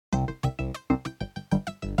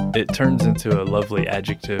it turns into a lovely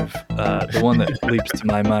adjective. The one that leaps to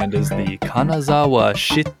my mind is the Kanazawa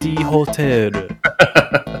Shitty Hotel.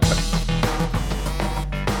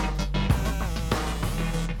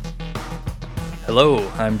 Hello,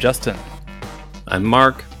 I'm Justin. I'm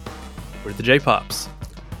Mark. We're the J-Pops.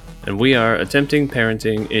 And we are attempting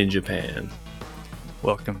parenting in Japan.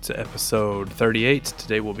 Welcome to episode 38.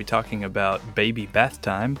 Today we'll be talking about baby bath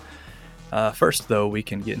time. First, though, we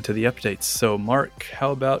can get into the updates. So, Mark,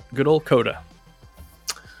 how about good old Coda?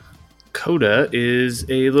 Coda is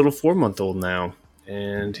a little 4-month-old now,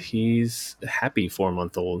 and he's a happy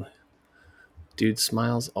 4-month-old. Dude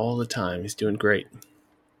smiles all the time. He's doing great.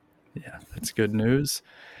 Yeah, that's good news.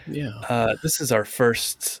 Yeah. This is our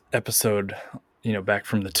first episode, back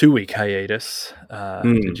from the 2-week hiatus.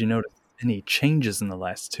 Did you notice any changes in the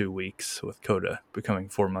last 2 weeks with Coda becoming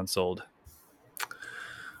 4 months old?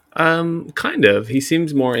 Kind of. He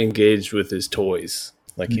seems more engaged with his toys.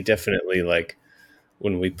 He definitely,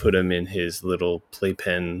 when we put him in his little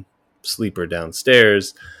playpen sleeper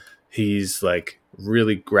downstairs, he's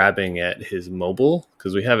really grabbing at his mobile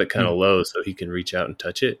because we have it kind of low so he can reach out and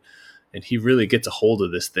touch it. And he really gets a hold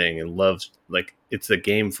of this thing and loves, it's a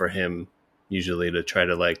game for him usually to try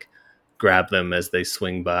to grab them as they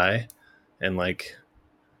swing by. And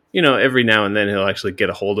every now and then he'll actually get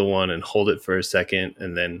a hold of one and hold it for a second.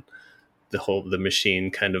 And then the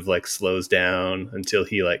machine kind of slows down until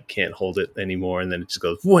he can't hold it anymore. And then it just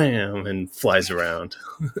goes wham and flies around.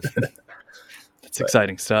 That's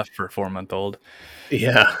exciting stuff for a 4-month-old.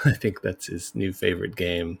 Yeah, I think that's his new favorite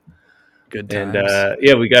game. Good times.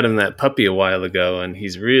 And we got him that puppy a while ago, and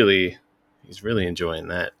he's really enjoying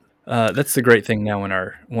that. That's the great thing now when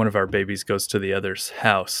one of our babies goes to the other's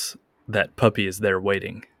house, that puppy is there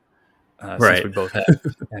waiting. Right. Since we both have.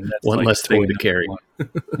 And that's one less thing to carry.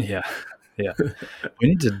 Yeah. We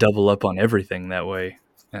need to double up on everything that way,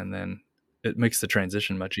 and then it makes the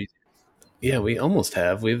transition much easier. Yeah, we almost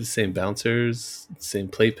have. We have the same bouncers, same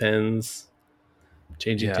playpens,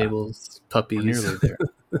 changing tables, puppies. We're nearly there.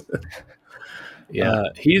 Yeah,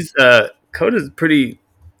 he's Coda's pretty.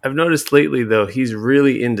 I've noticed lately though he's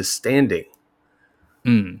really into standing.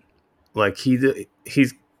 He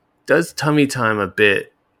does tummy time a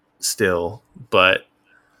bit still, but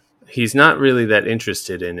he's not really that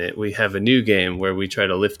interested in it. We have a new game where we try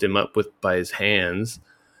to lift him up by his hands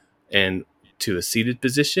and to a seated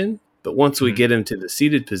position. But once we get him to the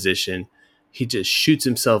seated position, he just shoots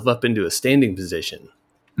himself up into a standing position,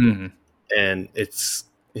 and it's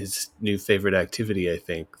his new favorite activity, I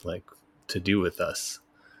think, to do with us.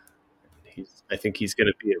 I think he's going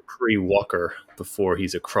to be a pre-walker before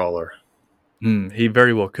he's a crawler. He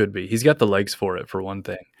very well could be. He's got the legs for it, for one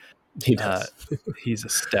thing. He does. He's a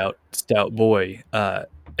stout boy.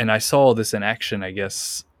 And I saw this in action, I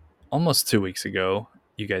guess, almost 2 weeks ago.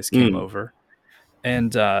 You guys came over.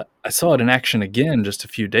 And I saw it in action again just a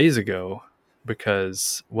few days ago,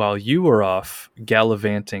 because while you were off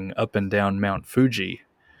gallivanting up and down Mount Fuji,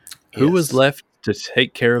 who was left to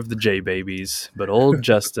take care of the J-babies but old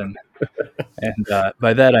Justin? And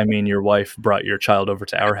by that, I mean your wife brought your child over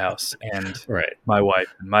to our house, and my wife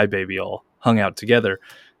and my baby all hung out together,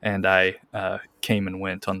 and I came and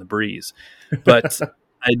went on the breeze. But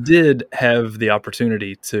I did have the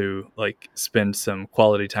opportunity to spend some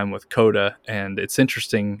quality time with Coda, and it's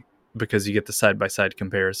interesting because you get the side-by-side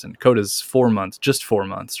comparison. Coda's 4 months, just 4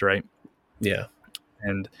 months, right? Yeah.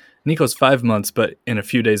 And Nico's 5 months, but in a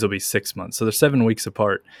few days will be 6 months. So they're 7 weeks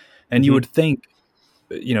apart. And you would think,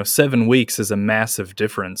 7 weeks is a massive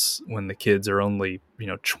difference when the kids are only,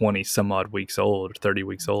 20 some odd weeks old, 30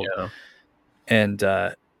 weeks old. Yeah. And,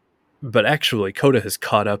 but actually Coda has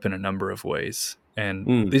caught up in a number of ways.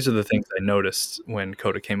 And these are the things I noticed when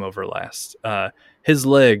Coda came over last. His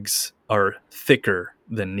legs are thicker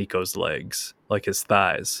than Nico's legs, like his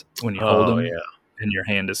thighs. When you hold him, and your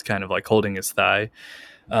hand is kind of holding his thigh.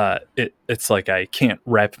 It's like I can't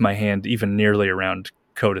wrap my hand even nearly around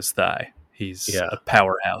Coda's thigh. He's a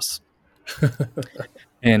powerhouse.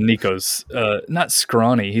 And Nico's not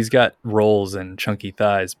scrawny. He's got rolls and chunky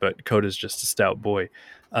thighs, but Coda's just a stout boy.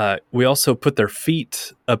 We also put their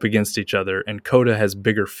feet up against each other, and Coda has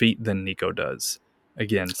bigger feet than Nico does.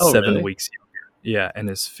 Again, 7 weeks younger. Yeah, and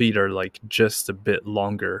his feet are just a bit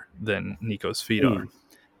longer than Nico's feet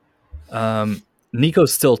are.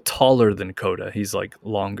 Nico's still taller than Coda. He's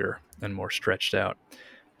longer and more stretched out.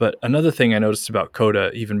 But another thing I noticed about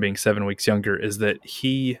Coda, even being 7 weeks younger, is that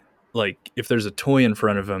he, if there's a toy in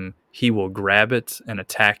front of him, he will grab it and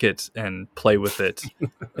attack it and play with it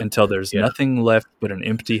until there's nothing left but an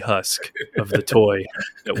empty husk of the toy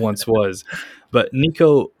that once was. But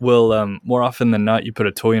Nico will, more often than not, you put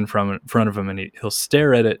a toy in front of him and he'll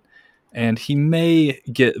stare at it, and he may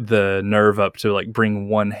get the nerve up to like bring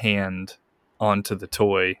one hand onto the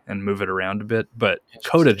toy and move it around a bit, but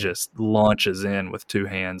Coda just launches in with two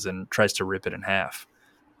hands and tries to rip it in half.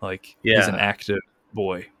 Like, he's an active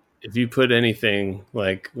boy. If you put anything,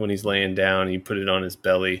 like when he's laying down, you put it on his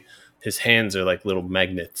belly, his hands are like little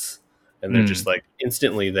magnets, and they're just like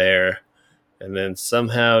instantly there, and then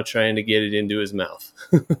somehow trying to get it into his mouth.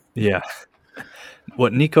 Yeah.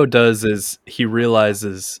 What Nico does is he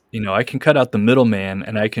realizes, I can cut out the middleman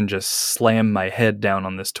and I can just slam my head down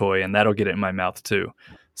on this toy and that'll get it in my mouth too.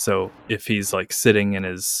 So if he's like sitting in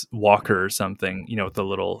his walker or something, with the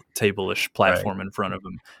little table-ish platform in front of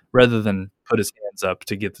him, rather than put his hands up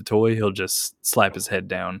to get the toy, he'll just slap his head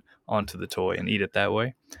down onto the toy and eat it that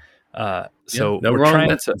way. So no we're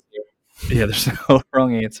trying to... Yeah, there's no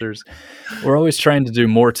wrong answers. We're always trying to do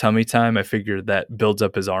more tummy time. I figured that builds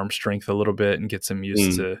up his arm strength a little bit and gets him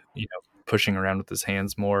used to, pushing around with his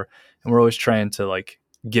hands more. And we're always trying to like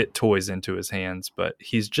get toys into his hands, but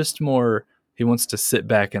he's just more, he wants to sit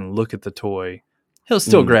back and look at the toy. He'll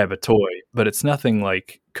still grab a toy, but it's nothing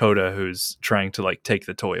like Coda, who's trying to like take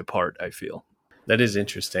the toy apart, I feel. That is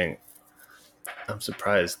interesting. I'm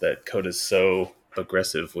surprised that Coda's so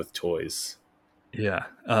aggressive with toys. Yeah.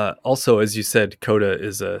 Also, as you said, Coda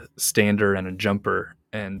is a stander and a jumper.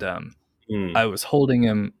 And I was holding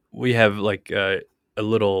him. We have like a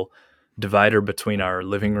little divider between our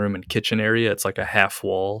living room and kitchen area. It's like a half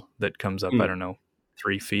wall that comes up, I don't know,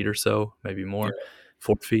 3 feet or so, maybe more,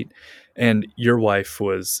 4 feet. And your wife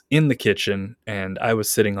was in the kitchen and I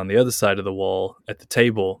was sitting on the other side of the wall at the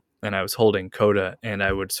table. And I was holding Coda, and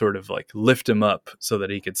I would sort of like lift him up so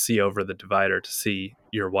that he could see over the divider to see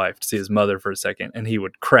your wife, to see his mother for a second. And he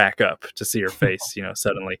would crack up to see her face,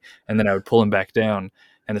 suddenly. And then I would pull him back down.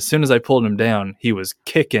 And as soon as I pulled him down, he was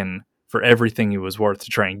kicking for everything he was worth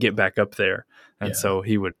to try and get back up there. And so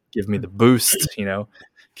he would give me the boost,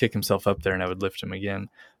 kick himself up there, and I would lift him again.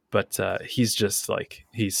 But he's just like,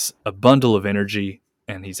 he's a bundle of energy,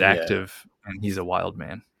 and he's active, and he's a wild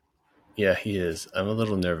man. Yeah, he is. I'm a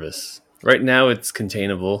little nervous. Right now it's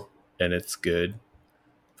containable and it's good.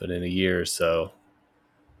 But in a year or so,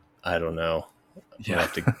 I don't know. I'm going to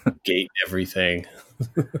have to gate everything.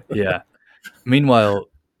 Yeah. Meanwhile,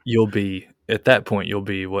 at that point, you'll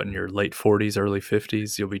be in your late 40s, early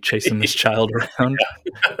 50s. You'll be chasing this child around.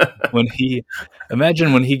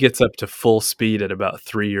 Imagine when he gets up to full speed at about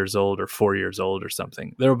 3 years old or 4 years old or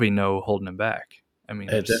something. There'll be no holding him back. I mean,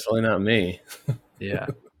 it's definitely not me. Yeah.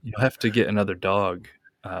 You'll have to get another dog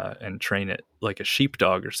and train it like a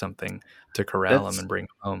sheepdog or something to corral him and bring him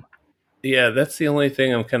home. Yeah, that's the only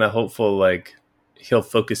thing I'm kind of hopeful. Like, he'll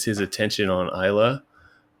focus his attention on Isla,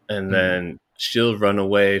 and then she'll run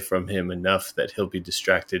away from him enough that he'll be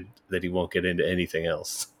distracted that he won't get into anything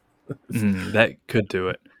else. That could do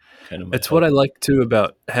it. It's what I like too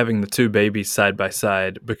about having the two babies side by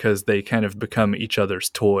side, because they kind of become each other's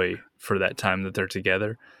toy for that time that they're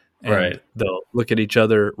together. And they'll look at each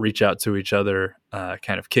other, reach out to each other,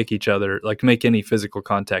 kind of kick each other, like make any physical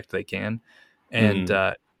contact they can. And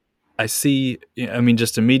I see,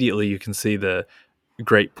 just immediately you can see the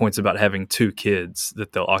great points about having two kids,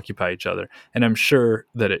 that they'll occupy each other. And I'm sure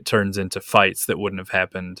that it turns into fights that wouldn't have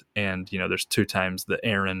happened. And, there's 2 times the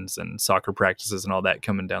errands and soccer practices and all that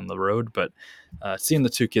coming down the road. But seeing the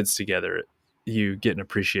two kids together, you get an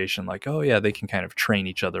appreciation like, oh yeah, they can kind of train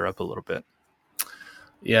each other up a little bit.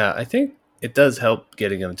 Yeah, I think it does help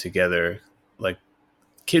getting them together. Like,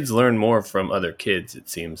 kids learn more from other kids, it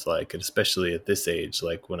seems like, and especially at this age.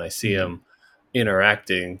 Like, when I see them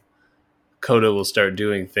interacting, Coda will start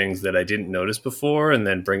doing things that I didn't notice before and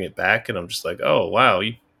then bring it back. And I'm just like, oh, wow,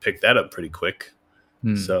 you picked that up pretty quick.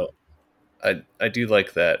 So I do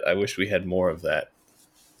like that. I wish we had more of that.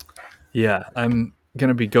 Yeah, I'm going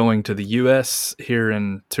to be going to the U.S. here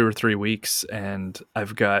in 2 or 3 weeks, and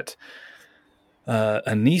I've got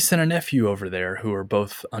a niece and a nephew over there who are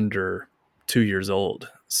both under 2 years old.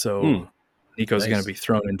 So Nico's going to be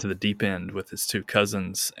thrown into the deep end with his 2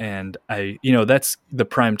 cousins. And that's the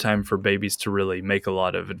prime time for babies to really make a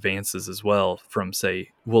lot of advances as well. From, say,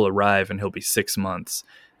 we'll arrive and he'll be 6 months,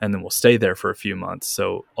 and then we'll stay there for a few months.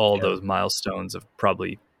 So all those milestones of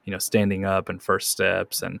probably, standing up and first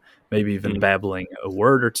steps, and maybe even babbling a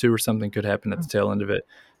word or 2 or something could happen at the tail end of it.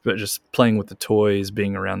 But just playing with the toys,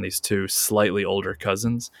 being around these 2 slightly older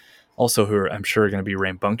cousins, also who are, I'm sure, going to be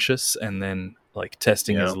rambunctious, and then like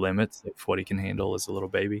testing his limits of what he can handle as a little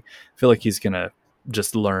baby. I feel like he's going to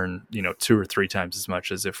just learn, 2 or 3 times as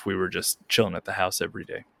much as if we were just chilling at the house every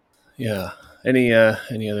day. Yeah. Any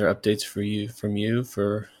other updates from you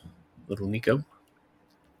for little Nico?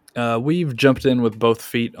 We've jumped in with both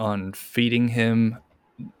feet on feeding him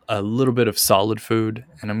a little bit of solid food,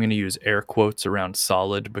 and I'm going to use air quotes around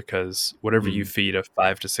solid because whatever you feed a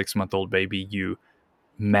 5 to 6 month old baby, you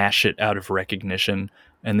mash it out of recognition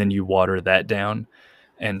and then you water that down.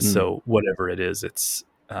 And so whatever it is, it's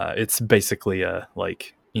basically a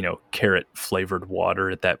carrot flavored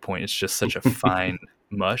water at that point. It's just such a fine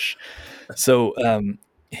mush. So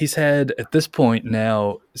he's had, at this point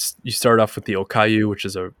now, you start off with the okayu, which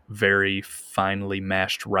is a very finely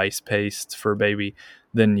mashed rice paste for a baby.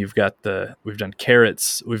 Then we've done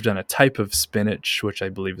carrots, we've done a type of spinach, which I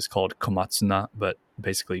believe is called komatsuna, but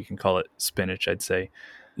basically you can call it spinach, I'd say.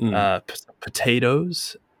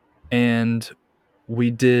 Potatoes, and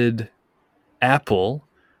we did apple,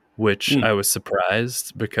 which I was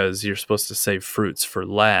surprised because you're supposed to save fruits for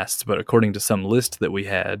last, but according to some list that we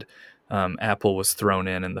had, apple was thrown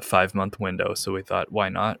in the 5-month window, so we thought, why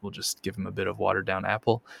not? We'll just give him a bit of watered down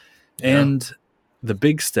apple. And the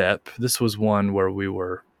big step, this was one where we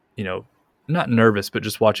were, not nervous, but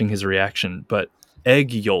just watching his reaction, but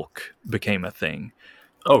egg yolk became a thing.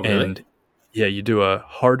 Oh, really? And yeah, you do a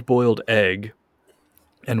hard-boiled egg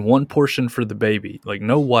and 1 portion for the baby, like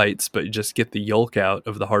no whites, but you just get the yolk out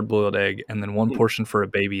of the hard-boiled egg, and then 1 portion for a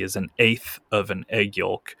baby is 1/8 of an egg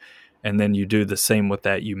yolk. And then you do the same with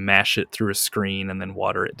that. You mash it through a screen and then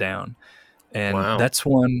water it down. And that's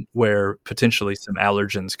one where potentially some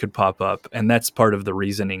allergens could pop up. And that's part of the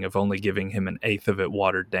reasoning of only giving him 1/8 of it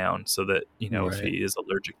watered down so that, if he is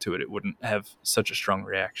allergic to it, it wouldn't have such a strong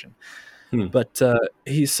reaction. But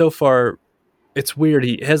he's so far, it's weird.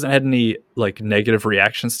 He hasn't had any negative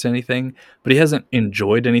reactions to anything, but he hasn't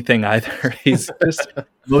enjoyed anything either. He's just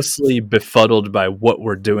mostly befuddled by what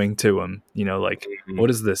we're doing to him. What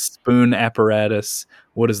is this spoon apparatus?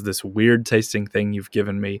 What is this weird tasting thing you've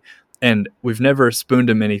given me? And we've never spooned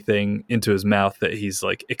him anything into his mouth that he's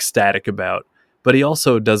ecstatic about. But he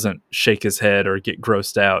also doesn't shake his head or get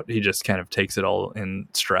grossed out. He just kind of takes it all in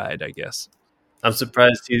stride, I guess. I'm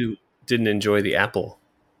surprised you didn't enjoy the apple.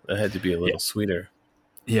 That had to be a little sweeter.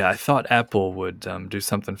 Yeah, I thought apple would do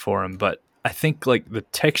something for him, but I think the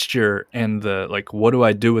texture and the what do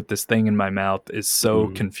I do with this thing in my mouth is so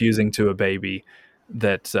confusing to a baby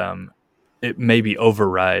that it maybe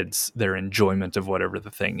overrides their enjoyment of whatever the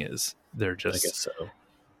thing is. They're just, I guess so,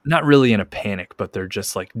 not really in a panic, but they're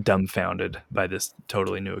just dumbfounded by this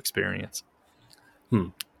totally new experience.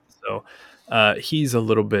 So he's a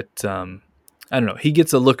little bit, I don't know, he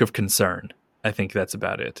gets a look of concern. I think that's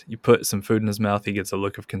about it. You put some food in his mouth, he gets a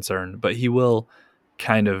look of concern, but he will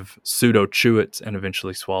kind of pseudo chew it and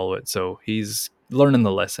eventually swallow it. So he's learning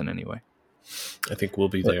the lesson anyway. I think we'll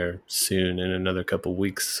be there soon. In another couple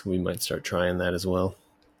weeks, we might start trying that as well.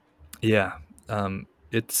 Yeah.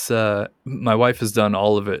 It's my wife has done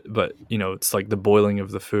all of it, but it's the boiling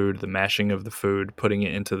of the food, the mashing of the food, putting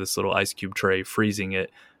it into this little ice cube tray, freezing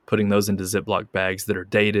it, putting those into Ziploc bags that are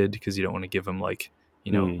dated because you don't want to give them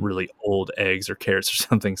really old eggs or carrots or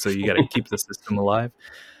something. So you got to keep the system alive.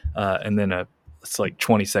 And then it's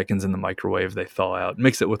 20 seconds in the microwave. They thaw out,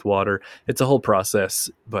 mix it with water. It's a whole process,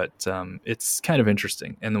 but it's kind of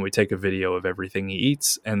interesting. And then we take a video of everything he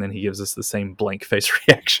eats, and then he gives us the same blank face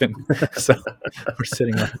reaction. So we're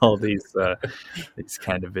sitting on all these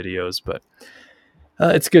kind of videos, but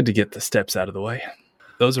it's good to get the steps out of the way.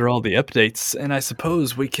 Those are all the updates, and I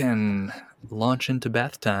suppose we can launch into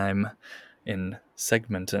bath time in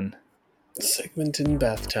Segmentin. Segmentin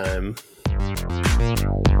bath time.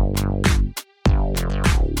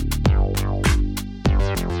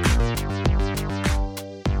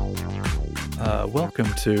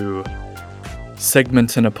 Welcome to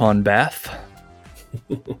Segmentin upon Bath.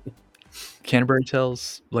 Canterbury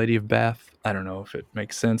Tales, Lady of Bath. I don't know if it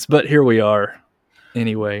makes sense, but here we are.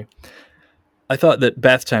 Anyway, I thought that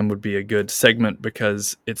bath time would be a good segment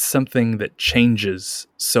because it's something that changes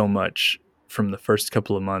so much from the first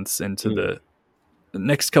couple of months into the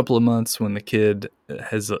next couple of months when the kid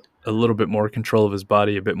has a little bit more control of his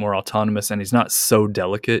body, a bit more autonomous, and he's not so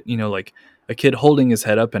delicate. A kid holding his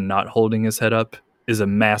head up and not holding his head up is a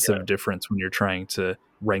massive difference when you're trying to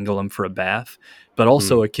wrangle him for a bath. But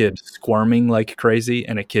also a kid squirming like crazy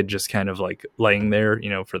and a kid just kind of laying there,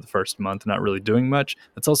 for the first month, not really doing much.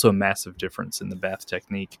 That's also a massive difference in the bath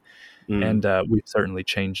technique. And we've certainly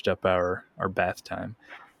changed up our bath time.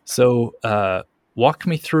 So walk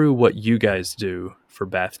me through what you guys do for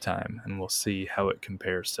bath time, and we'll see how it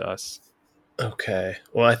compares to us. Okay.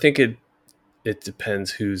 Well, I think it it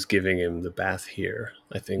depends who's giving him the bath here.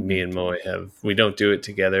 I think me and Moe we don't do it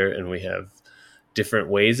together, and we have different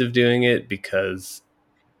ways of doing it because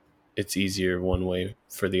it's easier one way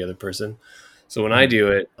for the other person. So when I do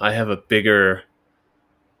it, I have a bigger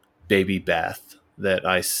baby bath that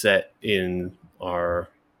I set in our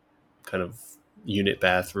kind of unit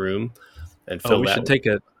bathroom and fill we that. should take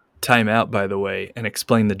a time out, by the way, and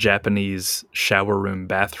explain the Japanese shower room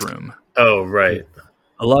bathroom. Oh, right.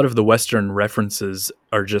 A lot of the Western references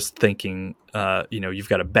are just thinking, you've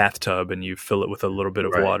got a bathtub and you fill it with a little bit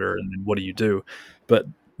of water, and then what do you do? But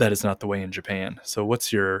that is not the way in Japan. So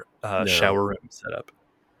what's your shower room setup?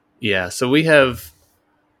 Yeah, so we have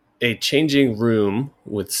a changing room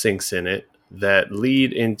with sinks in it that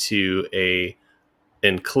lead into a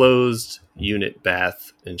enclosed unit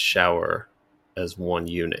bath and shower as one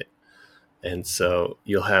unit. And so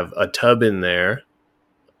you'll have a tub in there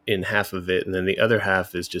in half of it, and then the other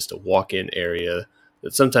half is just a walk-in area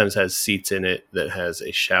that sometimes has seats in it that has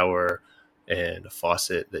a shower and a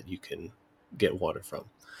faucet that you can get water from.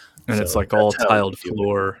 And so it's like all tiled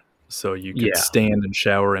floor, so you could stand and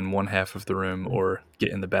shower in one half of the room or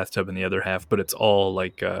get in the bathtub in the other half, but it's all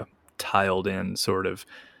like tiled in sort of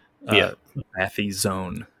bathy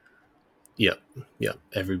zone. Yep.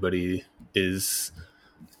 Everybody is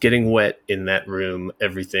getting wet in that room.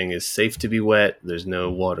 Everything is safe to be wet. There's no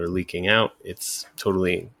water leaking out. It's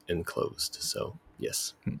totally enclosed. So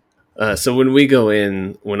yes. So when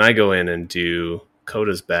I go in and do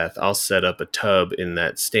Coda's bath, I'll set up a tub in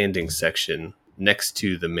that standing section next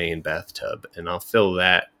to the main bathtub, and I'll fill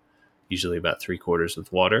that usually about 3/4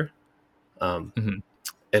 with water. And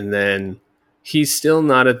then he's still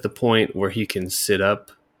not at the point where he can sit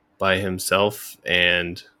up by himself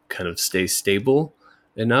and kind of stay stable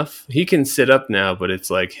enough. He can sit up now, but it's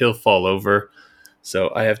like he'll fall over.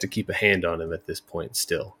 So I have to keep a hand on him at this point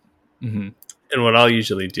still. And what I'll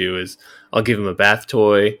usually do is I'll give him a bath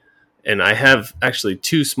toy. And I have actually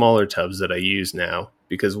 2 smaller tubs that I use now,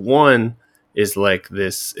 because one is like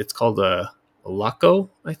this. It's called a Laco,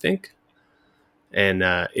 I think. And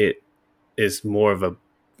it is more of a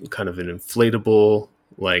kind of an inflatable,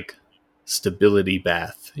 like, stability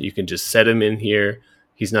bath. You can just set him in here.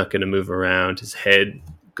 He's not going to move around. His head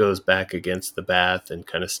goes back against the bath and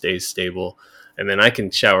kind of stays stable. And then I can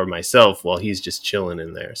shower myself while he's just chilling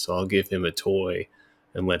in there. So I'll give him a toy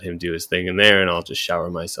and let him do his thing in there, and I'll just shower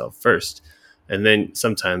myself first. And then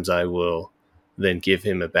sometimes I will then give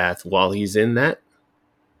him a bath while he's in that.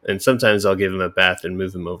 And sometimes I'll give him a bath and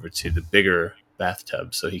move him over to the bigger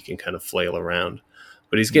bathtub so he can kind of flail around.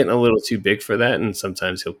 But he's getting a little too big for that, and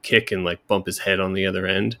sometimes he'll kick and like bump his head on the other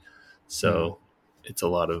end. So it's a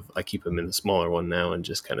lot of, I keep him in the smaller one now and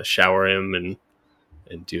just kind of shower him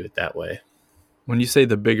and do it that way. When you say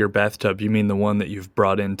the bigger bathtub, you mean the one that you've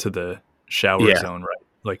brought into the shower zone, right?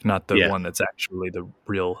 Like not the one that's actually the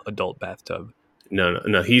real adult bathtub.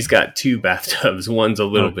 No. He's got 2 bathtubs. One's a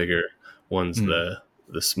little bigger. One's the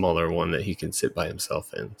smaller one that he can sit by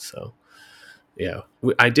himself in. So yeah,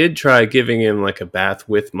 I did try giving him like a bath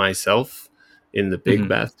with myself in the big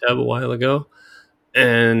bathtub a while ago,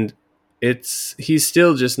 and he's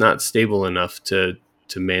still just not stable enough to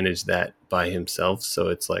manage that by himself. So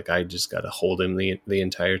it's like I just got to hold him the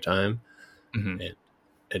entire time, and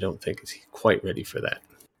I don't think he's quite ready for that.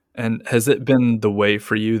 And has it been the way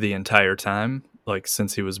for you the entire time? Like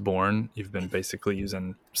since he was born, you've been basically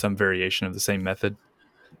using some variation of the same method?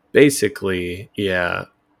 Basically, yeah.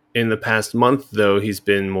 In the past month, though, he's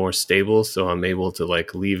been more stable, so I'm able to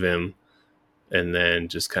like leave him and then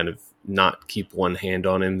just kind of not keep one hand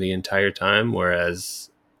on him the entire time. Whereas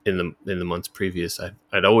in the months previous,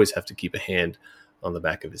 I'd always have to keep a hand on the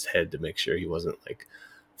back of his head to make sure he wasn't like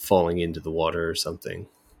falling into the water or something.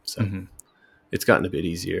 So it's gotten a bit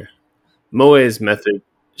easier. Moe's method,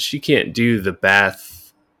 she can't do the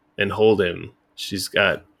bath and hold him. She's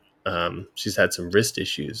had some wrist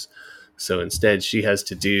issues. So instead, she has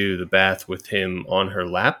to do the bath with him on her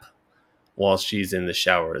lap while she's in the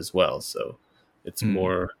shower as well. So it's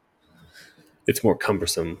more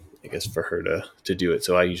cumbersome, I guess, for her to do it.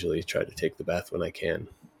 So I usually try to take the bath when I can.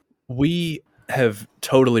 We have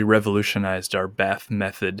totally revolutionized our bath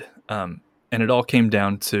method. And it all came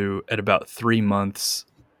down to at about 3 months,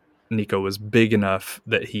 Nico was big enough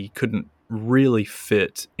that he couldn't really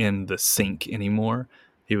fit in the sink anymore.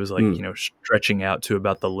 He was like, stretching out to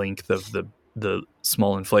about the length of the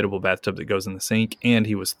small inflatable bathtub that goes in the sink, and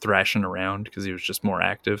he was thrashing around because he was just more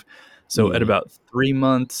active. So at about 3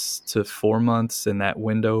 months to 4 months in that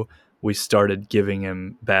window, we started giving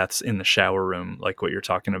him baths in the shower room, like what you're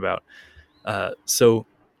talking about. So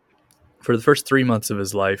For the first 3 months of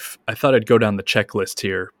his life, I thought I'd go down the checklist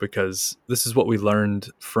here because this is what we learned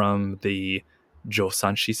from the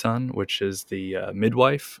Josanshi-san, which is the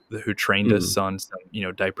midwife who trained us on some,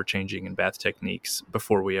 diaper changing and bath techniques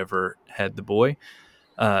before we ever had the boy.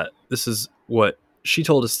 This is what she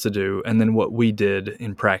told us to do, and then what we did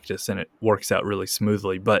in practice, and it works out really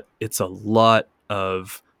smoothly. But it's a lot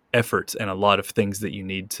of effort and a lot of things that you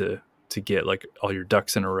need to get like all your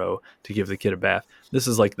ducks in a row to give the kid a bath. This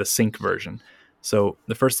is like the sink version. So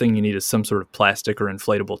the first thing you need is some sort of plastic or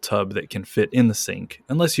inflatable tub that can fit in the sink,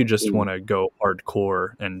 unless you just want to go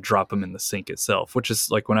hardcore and drop them in the sink itself, which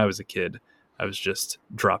is like when I was a kid, I was just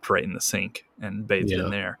dropped right in the sink and bathed in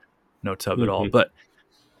there. No tub at all. But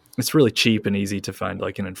it's really cheap and easy to find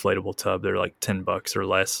like an inflatable tub. They're like $10 or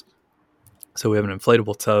less. So we have an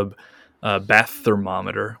inflatable tub, bath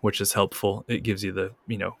thermometer, which is helpful. It gives you the,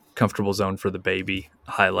 comfortable zone for the baby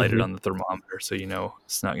highlighted on the thermometer. So,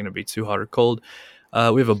 it's not going to be too hot or cold.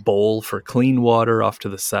 We have a bowl for clean water off to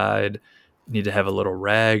the side. You need to have a little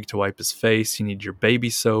rag to wipe his face. You need your baby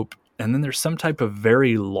soap. And then there's some type of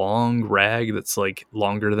very long rag that's like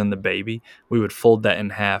longer than the baby. We would fold that in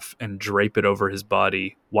half and drape it over his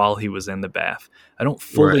body while he was in the bath. I don't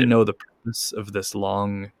fully know the purpose of this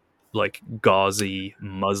long, like gauzy,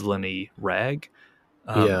 muslin-y rag,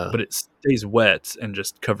 but it stays wet and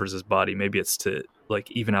just covers his body. Maybe it's to like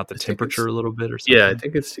even out the temperature a little bit or something. Yeah, I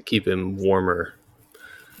think it's to keep him warmer.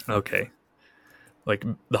 Okay. Like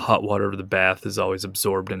the hot water of the bath is always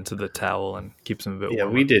absorbed into the towel and keeps him a bit warmer.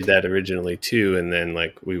 Yeah, we did that originally too, and then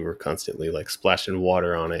like we were constantly like splashing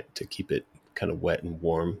water on it to keep it kind of wet and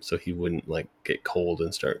warm so he wouldn't like get cold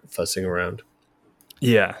and start fussing around.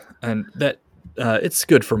 Yeah, and that it's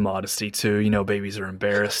good for modesty too. Babies are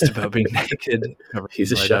embarrassed about being naked.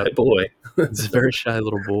 He's a shy boy. He's a very shy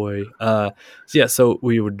little boy. So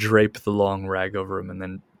we would drape the long rag over him, and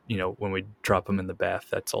then when we drop him in the bath,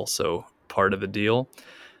 that's also part of the deal.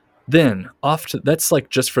 Then that's like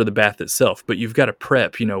just for the bath itself, but you've got to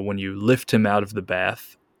prep, when you lift him out of the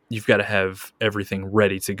bath, you've got to have everything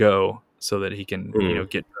ready to go so that he can,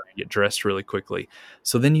 get dressed really quickly.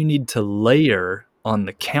 So then you need to layer on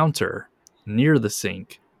the counter near the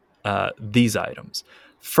sink these items.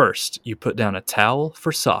 First, you put down a towel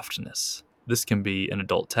for softness. This can be an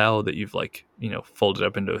adult towel that you've folded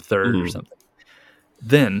up into a third or something.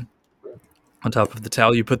 Then on top of the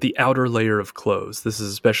towel, you put the outer layer of clothes. This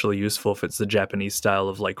is especially useful if it's the Japanese style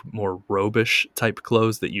of like more robe-ish type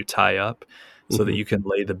clothes that you tie up so that you can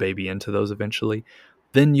lay the baby into those eventually.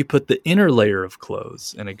 Then you put the inner layer of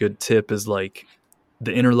clothes. And a good tip is like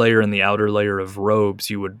the inner layer and the outer layer of robes,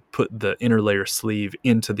 you would put the inner layer sleeve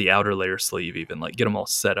into the outer layer sleeve, even like get them all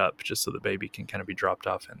set up just so the baby can kind of be dropped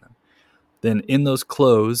off in them. Then in those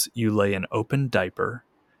clothes, you lay an open diaper.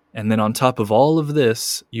 And then on top of all of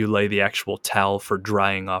this, you lay the actual towel for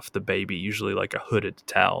drying off the baby, usually like a hooded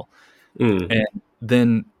towel. And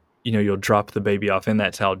then, you'll drop the baby off in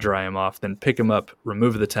that towel, dry him off, then pick him up,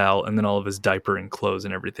 remove the towel, and then all of his diaper and clothes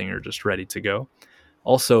and everything are just ready to go.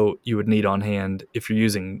 Also, you would need on hand, if you're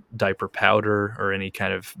using diaper powder or any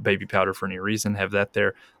kind of baby powder for any reason, have that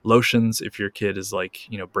there. Lotions, if your kid is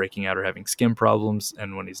breaking out or having skin problems,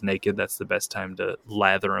 and when he's naked, that's the best time to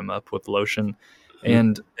lather him up with lotion.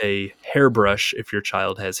 And a hairbrush, if your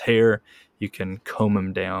child has hair, you can comb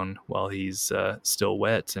him down while he's still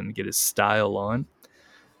wet and get his style on.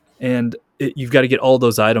 And you've got to get all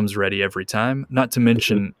those items ready every time. Not to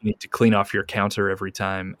mention, you need to clean off your counter every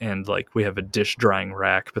time. And we have a dish drying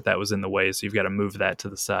rack, but that was in the way, so you've got to move that to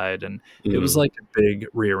the side. And it was like a big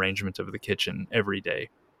rearrangement of the kitchen every day.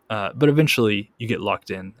 But eventually, you get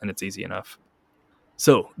locked in, and it's easy enough.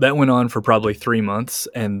 So that went on for probably 3 months,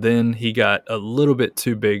 and then he got a little bit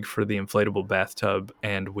too big for the inflatable bathtub,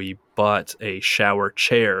 and we bought a shower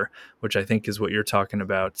chair, which I think is what you're talking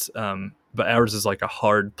about. But ours is like a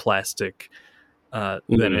hard plastic,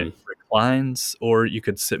 then it reclines, or you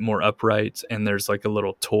could sit more upright, and there's like a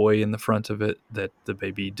little toy in the front of it that the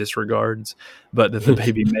baby disregards, but that the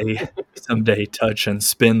baby may someday touch and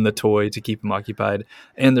spin the toy to keep him occupied.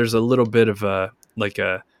 And there's a little bit of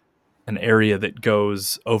an area that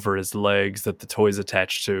goes over his legs that the toy's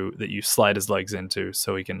attached to that you slide his legs into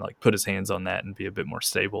so he can put his hands on that and be a bit more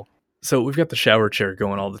stable. So we've got the shower chair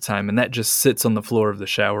going all the time, and that just sits on the floor of the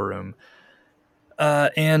shower room.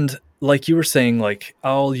 And like you were saying,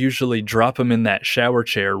 I'll usually drop him in that shower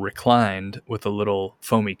chair reclined with a little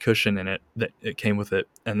foamy cushion in it that it came with it.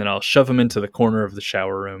 And then I'll shove him into the corner of the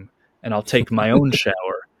shower room, and I'll take my own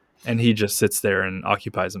shower. And he just sits there and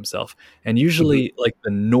occupies himself. And usually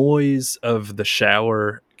the noise of the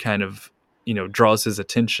shower kind of, draws his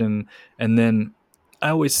attention. And then I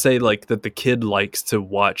always say like that the kid likes to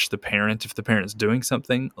watch the parent if the parent's doing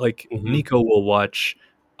something. Like Nico will watch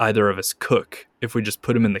either of us cook. If we just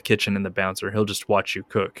put him in the kitchen in the bouncer, he'll just watch you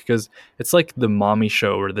cook, because it's like the mommy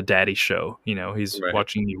show or the daddy show. You know, he's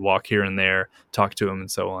watching you walk here and there, talk to him, and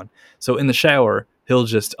so on. So in the shower, he'll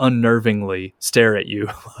just unnervingly stare at you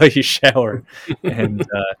while you shower, and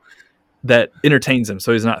that entertains him.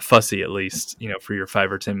 So he's not fussy, at least, you know, for your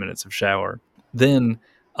 5 or 10 minutes of shower. Then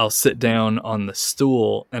I'll sit down on the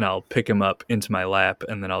stool and I'll pick him up into my lap,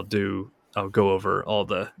 and then I'll go over all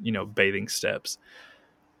the, you know, bathing steps.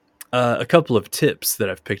 A couple of tips that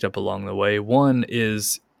I've picked up along the way. One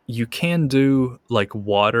is you can do like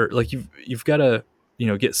water, like you've got to, you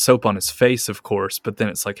know, get soap on his face, of course, but then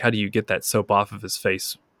it's like, how do you get that soap off of his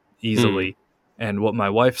face easily? And what my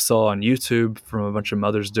wife saw on YouTube from a bunch of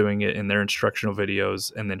mothers doing it in their instructional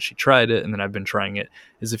videos, and then she tried it, and then I've been trying it,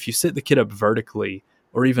 is if you sit the kid up vertically,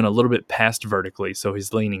 or even a little bit past vertically, so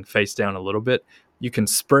he's leaning face down a little bit, you can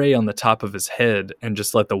spray on the top of his head and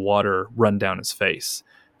just let the water run down his face.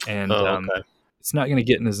 And it's not going to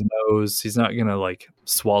get in his nose. He's not going to like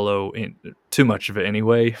swallow in too much of it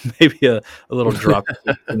anyway. Maybe a little drop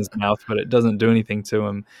in his mouth, but it doesn't do anything to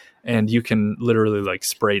him. And you can literally like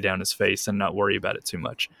spray down his face and not worry about it too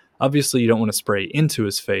much. Obviously, you don't want to spray into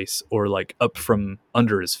his face or like up from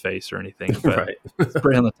under his face or anything. But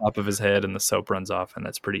spray on the top of his head and the soap runs off, and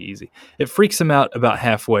that's pretty easy. It freaks him out about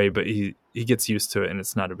halfway, but he gets used to it, and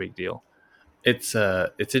it's not a big deal. It's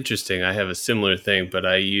interesting. I have a similar thing, but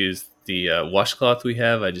I use the washcloth we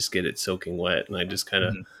have. I just get it soaking wet, and I just kind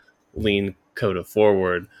of lean Coda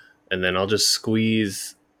forward, and then I'll just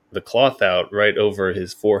squeeze the cloth out right over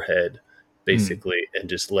his forehead, basically, and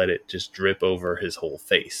just let it just drip over his whole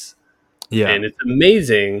face. Yeah, and it's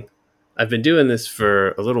amazing. I've been doing this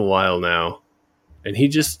for a little while now, and he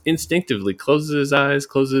just instinctively closes his eyes,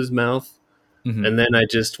 closes his mouth, and then I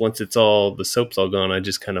just, once the soap's all gone, I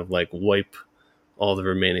just kind of like wipe all the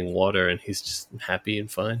remaining water, and he's just happy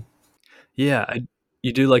and fine. Yeah,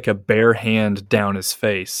 you do like a bare hand down his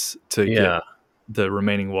face to get the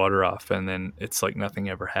remaining water off, and then it's like nothing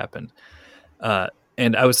ever happened.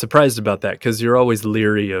 And I was surprised about that, because you're always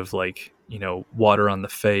leery of like, you know, water on the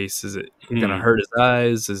face. Is it going to hurt his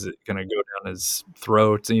eyes? Is it going to go down his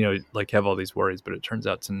throat? You know, like have all these worries, but it turns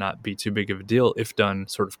out to not be too big of a deal if done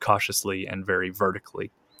sort of cautiously and very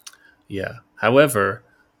vertically. Yeah. However,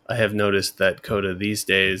 I have noticed that Coda these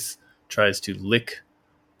days tries to lick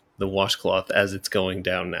the washcloth as it's going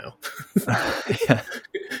down now.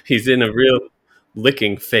 He's in a real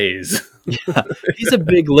licking phase. Yeah, he's a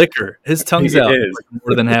big licker. His tongue's out like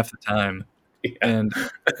more than half the time. Yeah. And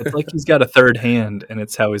it's like he's got a third hand, and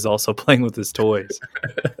it's how he's also playing with his toys.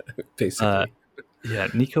 Basically. Yeah,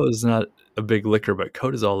 Nico is not a big licker, but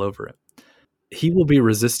Coda's all over it. He will be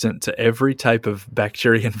resistant to every type of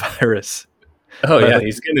bacteria and virus. Oh, yeah,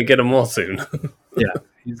 he's going to get them all soon. Yeah,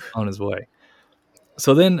 he's on his way.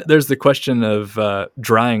 So then there's the question of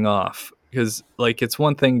drying off, because like it's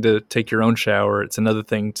one thing to take your own shower, it's another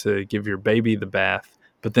thing to give your baby the bath,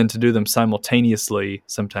 but then to do them simultaneously,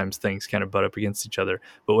 sometimes things kind of butt up against each other.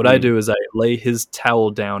 But what I do is I lay his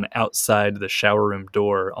towel down outside the shower room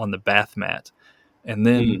door on the bath mat, and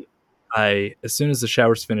then as soon as the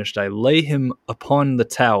shower's finished, I lay him upon the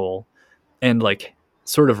towel and like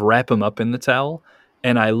sort of wrap him up in the towel,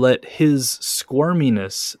 and I let his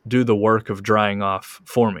squirminess do the work of drying off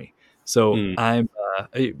for me. So I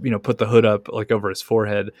put the hood up like over his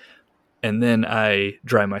forehead, and then I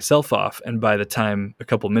dry myself off. And by the time a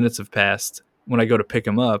couple minutes have passed, when I go to pick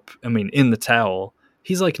him up, in the towel,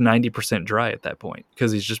 he's like 90% dry at that point,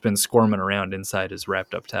 because he's just been squirming around inside his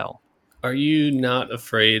wrapped up towel. Are you not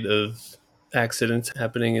afraid of accidents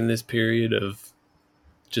happening in this period of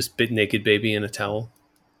just naked baby in a towel?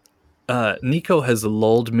 Nico has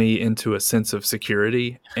lulled me into a sense of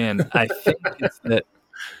security, and I think it's that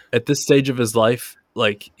at this stage of his life,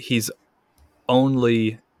 like he's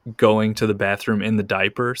only going to the bathroom in the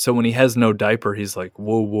diaper. So when he has no diaper, he's like,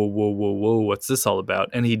 whoa, what's this all about?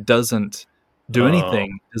 And he doesn't do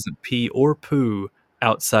anything, doesn't pee or poo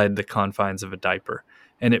outside the confines of a diaper.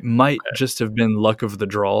 And it might just have been luck of the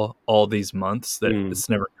draw all these months that it's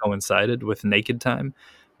never coincided with naked time.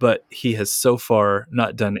 But he has so far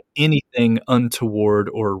not done anything untoward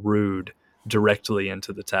or rude directly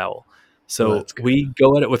into the towel. So we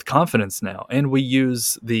go at it with confidence now. And we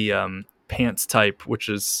use the pants type, which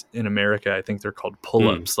is in America, I think they're called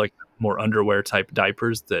pull-ups, like more underwear type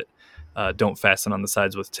diapers that don't fasten on the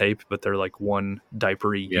sides with tape, but they're like one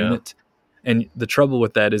diapery unit. And the trouble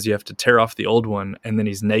with that is you have to tear off the old one, and then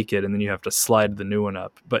he's naked, and then you have to slide the new one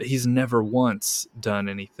up. But he's never once done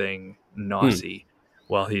anything naughty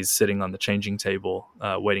while he's sitting on the changing table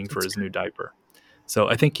waiting for his new diaper. So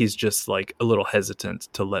I think he's just like a little hesitant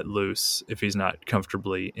to let loose if he's not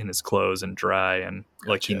comfortably in his clothes and dry and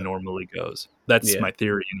like he normally goes. That's my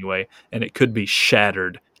theory anyway. And it could be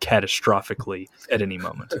shattered catastrophically at any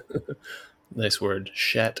moment. Nice word.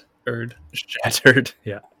 Shattered. Shattered.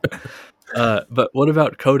 Yeah. But what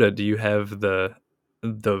about Coda? Do you have the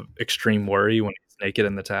extreme worry when he's naked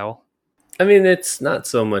in the towel? I mean, it's not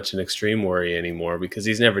so much an extreme worry anymore because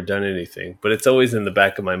he's never done anything, but it's always in the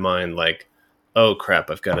back of my mind, like, oh crap,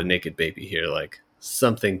 I've got a naked baby here. Like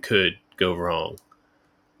something could go wrong.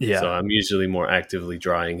 Yeah. So I'm usually more actively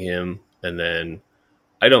drying him. And then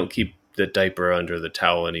I don't keep the diaper under the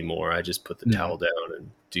towel anymore. I just put the towel down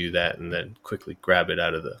and do that. And then quickly grab it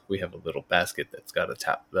out of we have a little basket that's got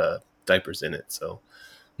the diapers in it. So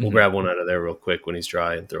we'll grab one out of there real quick when he's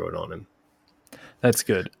dry and throw it on him. That's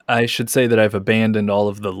good. I should say that I've abandoned all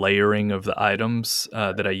of the layering of the items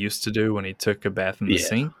that I used to do when he took a bath in the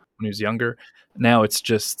sink when he was younger. Now it's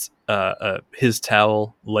just his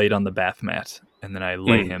towel laid on the bath mat, and then I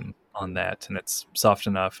lay him on that, and it's soft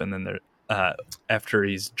enough. And then after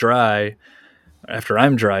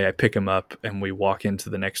I'm dry, I pick him up, and we walk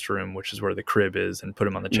into the next room, which is where the crib is, and put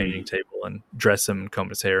him on the changing table and dress him and comb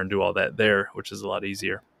his hair and do all that there, which is a lot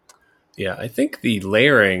easier. Yeah, I think the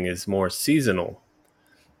layering is more seasonal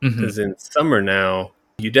because in summer now,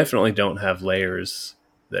 you definitely don't have layers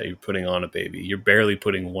that you're putting on a baby. You're barely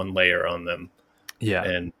putting one layer on them. Yeah.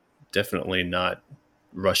 And definitely not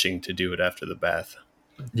rushing to do it after the bath.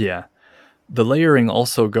 Yeah. The layering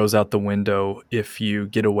also goes out the window if you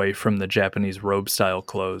get away from the Japanese robe style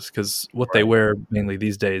clothes, because what they wear mainly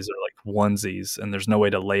these days are like onesies, and there's no way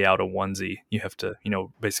to lay out a onesie. You have to,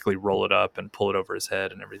 basically roll it up and pull it over his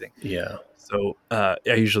head and everything. Yeah. So I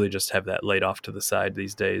usually just have that laid off to the side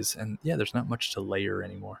these days. And yeah, there's not much to layer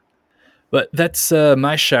anymore. But that's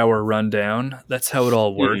my shower rundown. That's how it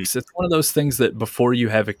all works. It's one of those things that before you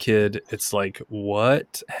have a kid, it's like,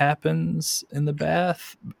 what happens in the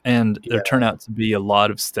bath? And there turn out to be a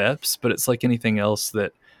lot of steps, but it's like anything else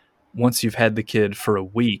that once you've had the kid for a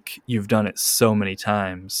week, you've done it so many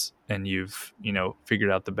times and you've,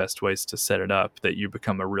 figured out the best ways to set it up that you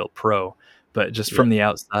become a real pro. But just from the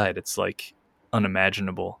outside, it's like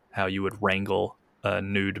unimaginable how you would wrangle a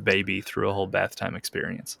nude baby through a whole bath time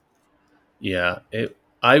experience. Yeah,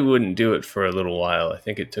 I wouldn't do it for a little while. I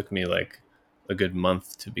think it took me like a good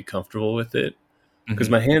month to be comfortable with it because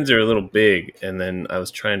my hands are a little big. And then I was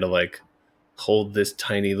trying to like hold this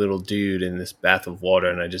tiny little dude in this bath of water,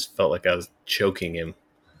 and I just felt like I was choking him.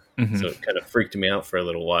 So it kind of freaked me out for a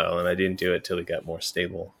little while, and I didn't do it till he got more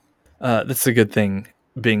stable. That's a good thing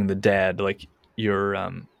being the dad. Like your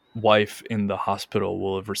wife in the hospital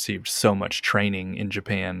will have received so much training in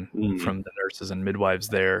Japan from the nurses and midwives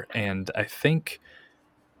there. And I think,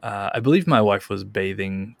 I believe my wife was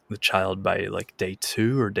bathing the child by like day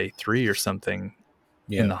 2 or day 3 or something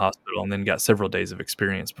in the hospital, and then got several days of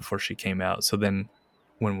experience before she came out. So then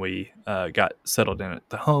when we got settled in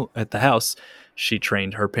at the house, she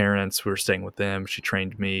trained her parents. We were staying with them. She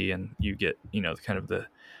trained me, and you get, kind of the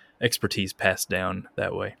expertise passed down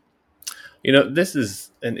that way. This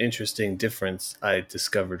is an interesting difference I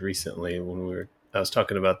discovered recently when I was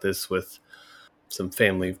talking about this with some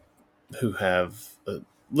family who have a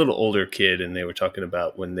little older kid, and they were talking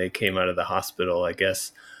about when they came out of the hospital. I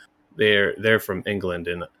guess they're from England,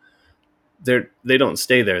 and they don't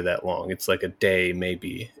stay there that long. It's like a day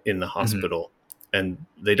maybe in the hospital, and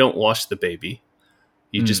they don't wash the baby.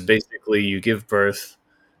 You just basically, you give birth,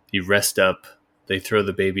 you rest up, they throw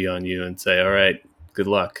the baby on you and say, all right, good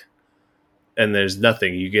luck. And there's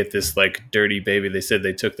nothing. You get this like dirty baby. They said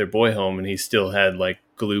they took their boy home and he still had like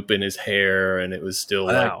gloop in his hair and it was still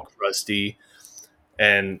like crusty.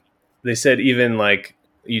 And they said even like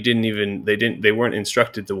they weren't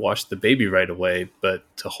instructed to wash the baby right away, but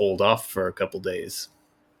to hold off for a couple days.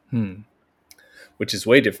 Which is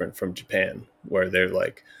way different from Japan, where they're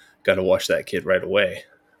like, got to wash that kid right away.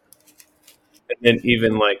 And then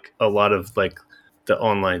even like a lot of like the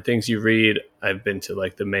online things you read, I've been to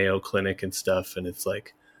like the Mayo Clinic and stuff, and it's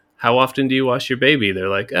like, how often do you wash your baby? They're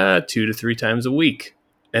like, 2 to 3 times a week.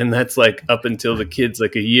 And that's like up until the kid's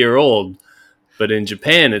like a year old. But in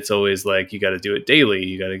Japan, it's always like, you got to do it daily.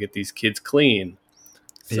 You got to get these kids clean.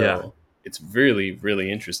 So it's really,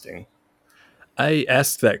 really interesting. I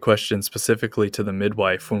asked that question specifically to the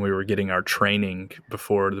midwife when we were getting our training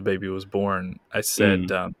before the baby was born. I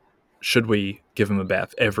said, should we give him a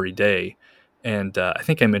bath every day? And I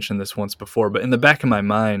think I mentioned this once before, but in the back of my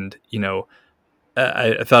mind,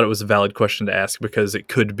 I thought it was a valid question to ask because it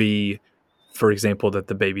could be for example, that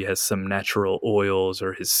the baby has some natural oils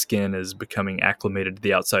or his skin is becoming acclimated to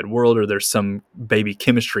the outside world, or there's some baby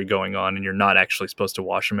chemistry going on and you're not actually supposed to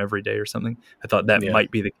wash him every day or something. I thought that Yeah.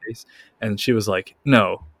 might be the case. And she was like,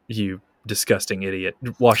 no, you disgusting idiot,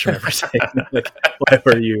 wash him every day. Like, why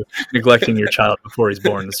are you neglecting your child before he's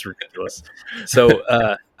born? This is ridiculous. So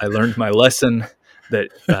I learned my lesson that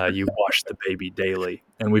you wash the baby daily.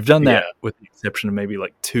 And we've done that with the exception of maybe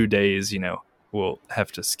like 2 days, we'll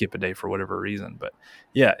have to skip a day for whatever reason. But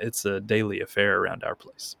yeah, it's a daily affair around our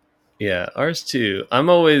place. Yeah, ours too. I'm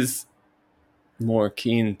always more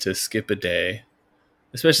keen to skip a day,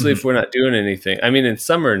 especially if we're not doing anything. I mean, in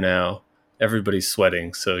summer now, everybody's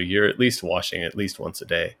sweating, so you're at least washing at least once a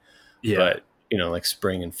day. Yeah. But, like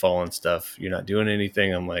spring and fall and stuff, you're not doing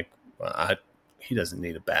anything. I'm like, well, he doesn't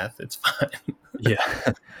need a bath. It's fine.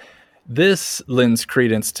 Yeah. This lends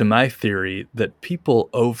credence to my theory that people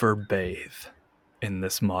overbathe in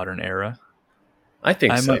this modern era. I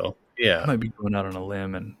think so. I might be going out on a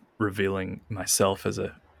limb and revealing myself as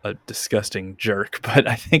a disgusting jerk, but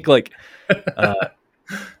I think like,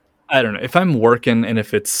 I don't know, if I'm working and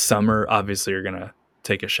if it's summer, obviously you're going to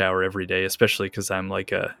take a shower every day, especially because I'm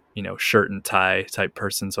like a, shirt and tie type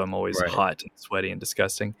person. So I'm always hot and sweaty and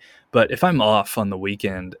disgusting. But if I'm off on the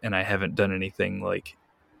weekend and I haven't done anything like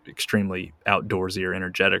extremely outdoorsy or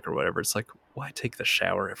energetic or whatever, it's like, why take the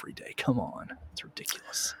shower every day? Come on. It's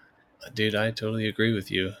ridiculous. Dude, I totally agree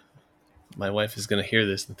with you. My wife is going to hear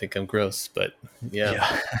this and think I'm gross, but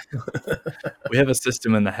yeah. We have a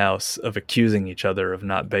system in the house of accusing each other of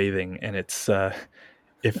not bathing. And it's,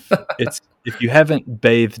 if you haven't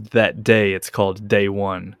bathed that day, it's called day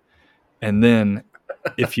one. And then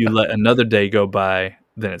if you let another day go by,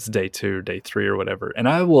 then it's day 2, day 3 or whatever. And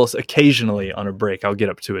I will occasionally on a break, I'll get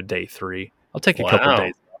up to a day 3. I'll take a couple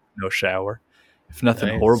days off, no shower if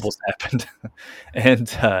nothing horrible's happened.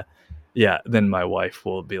 And then my wife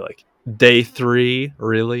will be like, day 3,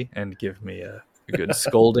 really? And give me a good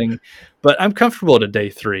scolding. But I'm comfortable at a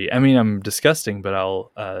day 3. I mean, I'm disgusting, but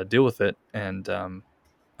I'll deal with it. And I'm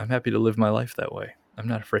happy to live my life that way. I'm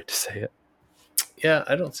not afraid to say it. Yeah,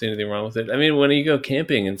 I don't see anything wrong with it. I mean, when you go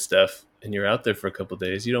camping and stuff and you're out there for a couple of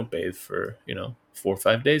days, you don't bathe for, 4 or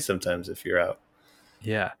 5 days sometimes if you're out.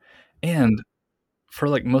 Yeah. And for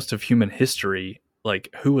like most of human history,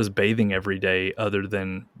 like who was bathing every day other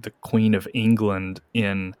than the Queen of England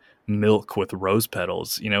in milk with rose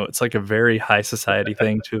petals? It's like a very high society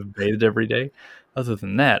thing to have bathed every day. Other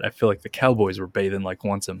than that, I feel like the cowboys were bathing like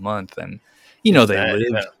once a month and, they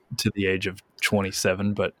lived to the age of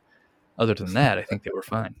 27, but other than that, I think they were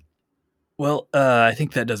fine. Well, I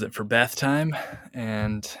think that does it for bath time,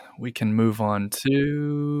 and we can move on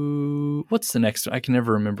to what's the next one? I can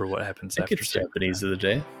never remember what happens after. It's Japanese of the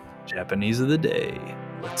day. Japanese of the day.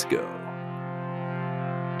 Let's go.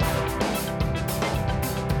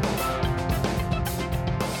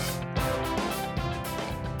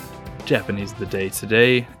 Japanese of the day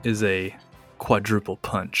today is a quadruple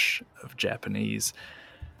punch of Japanese.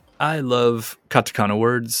 I love katakana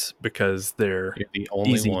words because they're the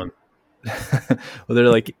only easy. One. Well, they're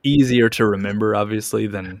like easier to remember, obviously,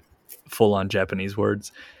 than full-on Japanese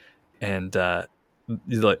words, and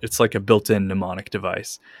it's like a built-in mnemonic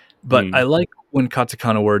device. But I like when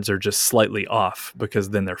katakana words are just slightly off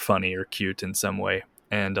because then they're funny or cute in some way.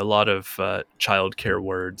 And a lot of childcare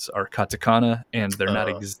words are katakana, and they're not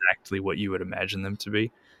exactly what you would imagine them to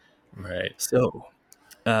be. Right. So,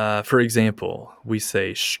 for example, we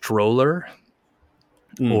say stroller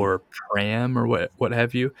or pram or what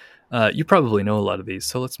have you. You probably know a lot of these,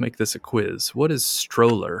 so let's make this a quiz. What is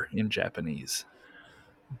stroller in Japanese?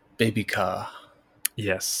 Baby ka.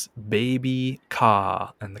 Yes, baby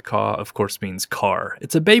ka. And the ka, of course, means car.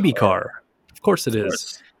 It's a baby car. Of course it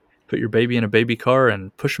is. Put your baby in a baby car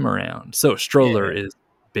and push him around. So stroller is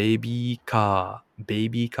baby ka.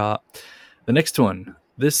 Baby ka. The next one.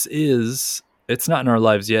 It's not in our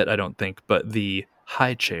lives yet, I don't think, but the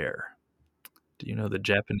high chair. Do you know the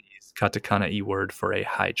Japanese katakana-y word for a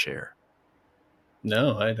high chair?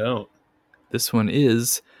 No, I don't. This one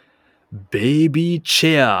is baby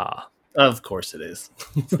chair. Of course it is.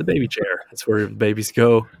 It's the baby chair. That's where babies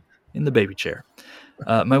go, in the baby chair.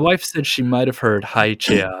 My wife said she might have heard high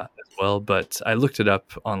chair as well, but I looked it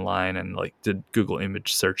up online and did Google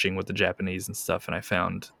image searching with the Japanese and stuff, and I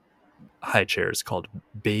found high chair is called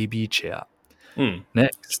baby chair.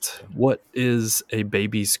 Next, what is a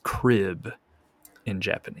baby's crib in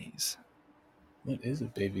Japanese? What is a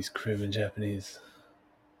baby's crib in Japanese?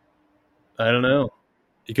 I don't know.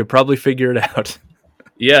 You could probably figure it out.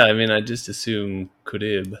 Yeah, I mean, I just assume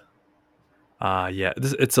crib. Yeah.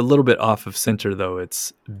 It's a little bit off of center, though.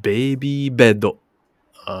 It's baby bedo.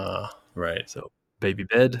 Right. So baby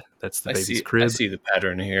bed, that's the baby's I crib. see the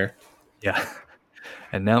pattern here. Yeah.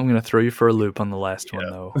 And now I'm going to throw you for a loop on the last one,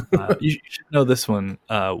 though. You should know this one.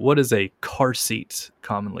 What is a car seat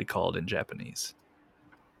commonly called in Japanese?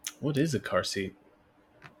 What is a car seat?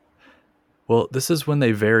 Well, this is when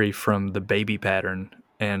they vary from the baby pattern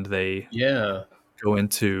and they go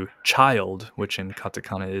into child, which in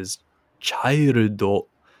katakana is chairudo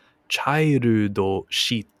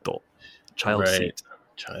shito, child seat.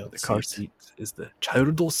 Child The car seat is the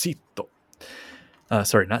chairudo sito.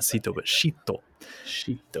 Sorry, not sito, but shito.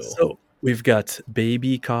 Shito. So we've got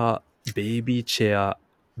baby car, baby chair,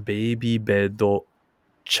 baby bed,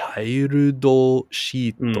 chairudo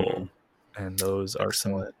shito. And those are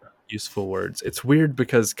some useful words. It's weird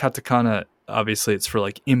because katakana, obviously it's for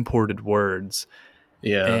like imported words.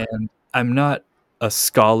 Yeah. And I'm not a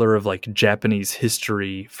scholar of like Japanese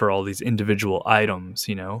history for all these individual items,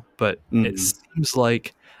 but it seems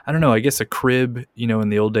like, I don't know, I guess a crib, in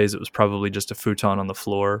the old days it was probably just a futon on the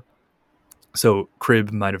floor. So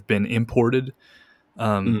crib might have been imported.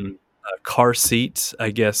 Car seat,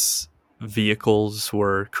 I guess vehicles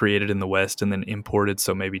were created in the West and then imported,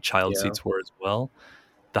 so maybe child seats were as well.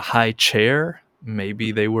 The high chair,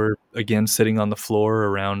 maybe they were again sitting on the floor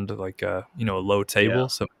around like a low table.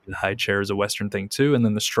 So the high chair is a Western thing too, and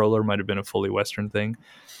then the stroller might have been a fully Western thing.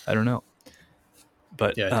 I don't know,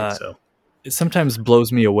 but I think so. It sometimes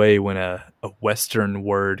blows me away when a Western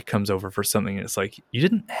word comes over for something and it's like, you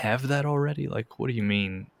didn't have that already? Like, what do you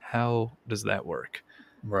mean? How does that work?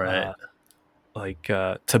 Right.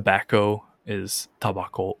 Tobacco is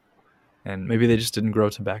tabako, and maybe they just didn't grow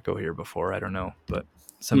tobacco here before. I don't know, but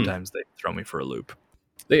sometimes they throw me for a loop.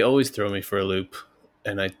 They always throw me for a loop,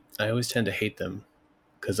 and I always tend to hate them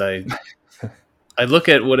because I look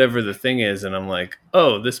at whatever the thing is and I'm like,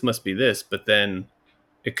 oh, this must be this, but then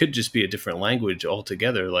it could just be a different language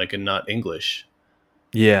altogether, like, and not English.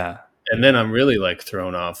 Yeah. And then I'm really like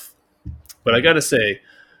thrown off. But I gotta say,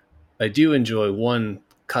 I do enjoy one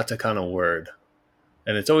katakana word,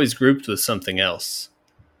 and it's always grouped with something else.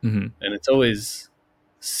 Mm-hmm. And it's always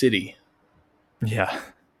city. Yeah.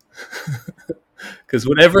 Because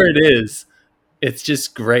whatever it is, it's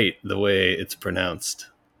just great the way it's pronounced.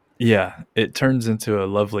 Yeah, it turns into a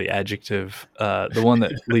lovely adjective. The one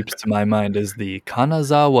that leaps to my mind is the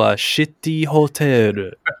Kanazawa Shitty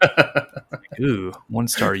Hotel. Ooh,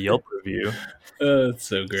 1-star Yelp review. That's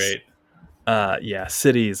so great. Yeah,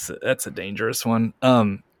 cities, that's a dangerous one.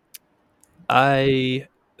 I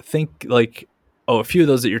think like, a few of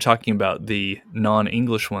those that you're talking about, the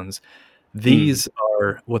non-English ones, these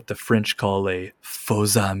are what the French call a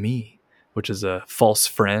faux ami, which is a false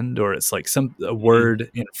friend, or it's like a word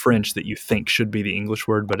in French that you think should be the English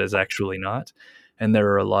word, but is actually not. And there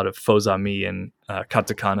are a lot of faux amis in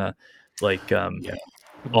katakana, like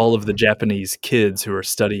all of the Japanese kids who are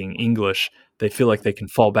studying English, they feel like they can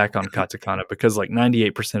fall back on katakana because like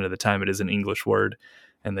 98% of the time it is an English word,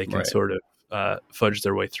 and they can sort of fudge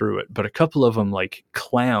their way through it. But a couple of them, like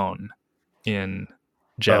clown in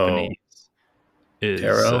Japanese, is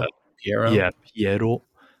Piero,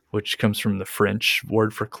 which comes from the French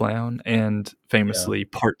word for clown, and famously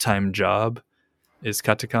part-time job is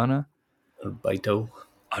katakana.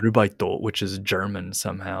 Arubaito, which is German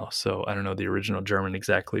somehow. So I don't know the original German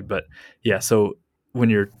exactly, but yeah. So when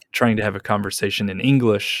you're trying to have a conversation in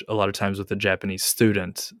English, a lot of times with a Japanese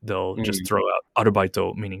student, they'll just throw out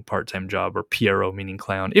arubaito, meaning part-time job, or Piero, meaning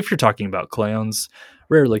clown. If you're talking about clowns,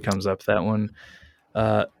 rarely comes up that one.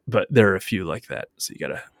 But there are a few like that, so you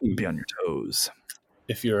gotta be on your toes.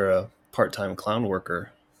 If you're a part-time clown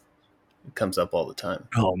worker, it comes up all the time.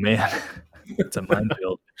 Oh man, it's a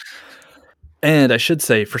minefield. And I should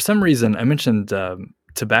say, for some reason, I mentioned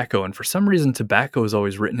tobacco, and for some reason, tobacco is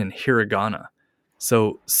always written in hiragana.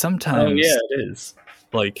 So sometimes, it is.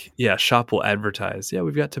 Like, shop will advertise,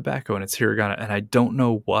 we've got tobacco, and it's hiragana, and I don't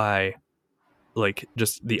know why. Like,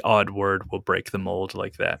 just the odd word will break the mold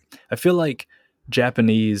like that. I feel like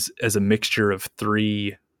Japanese as a mixture of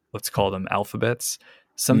 3, let's call them alphabets.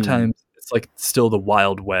 Sometimes it's like still the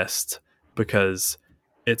Wild West, because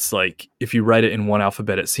it's like if you write it in one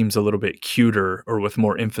alphabet, it seems a little bit cuter or with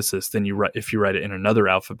more emphasis than if you write it in another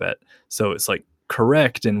alphabet. So it's like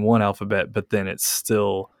correct in one alphabet, but then it's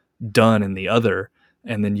still done in the other.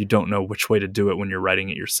 And then you don't know which way to do it when you're writing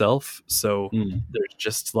it yourself. So there's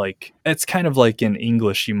just like, it's kind of like in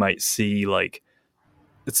English, you might see like,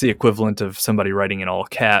 it's the equivalent of somebody writing in all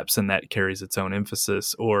caps, and that carries its own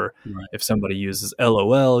emphasis. Or if somebody uses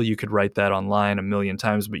LOL, you could write that online a million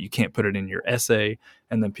times, but you can't put it in your essay.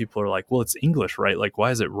 And then people are like, well, it's English, right? Like,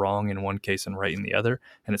 why is it wrong in one case and right in the other?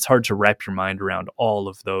 And it's hard to wrap your mind around all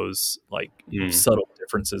of those like subtle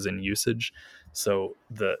differences in usage. So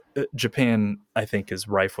the Japan, I think, is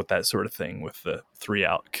rife with that sort of thing, with the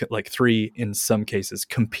three in some cases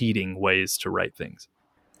competing ways to write things.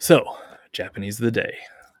 So Japanese of the day,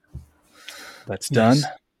 that's done.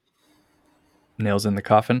 Nails in the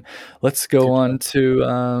coffin. Let's go on to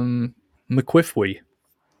McQuiffwe.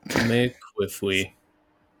 McQuiffwe.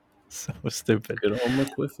 So stupid. Good old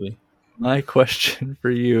McQuiffwe. My question for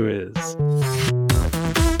you is,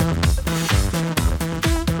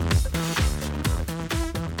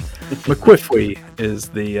 McQuiffwe is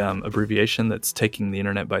the abbreviation that's taking the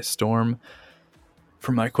internet by storm.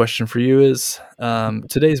 For my question for you is,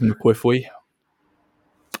 today's McQuiffwe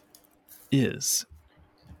is,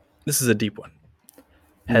 this is a deep one.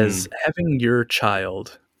 Has having your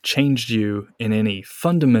child changed you in any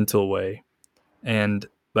fundamental way? And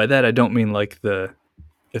by that, I don't mean like the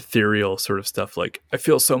ethereal sort of stuff, like I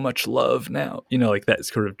feel so much love now, like that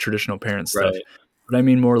sort of traditional parent stuff. But I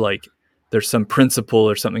mean more like there's some principle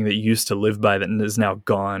or something that you used to live by that is now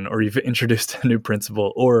gone, or you've introduced a new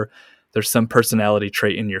principle, or there's some personality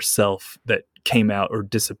trait in yourself that came out or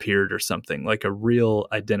disappeared or something, like a real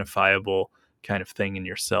identifiable kind of thing in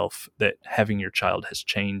yourself that having your child has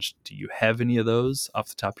changed. Do you have any of those off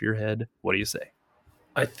the top of your head? What do you say?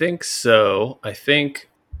 I think so. I think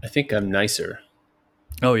I'm nicer.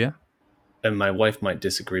 Oh yeah. And my wife might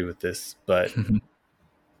disagree with this, but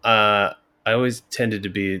I always tended to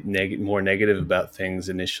be more negative about things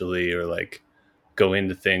initially, or like go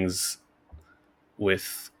into things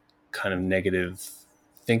with kind of negative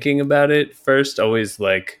thinking about it first, always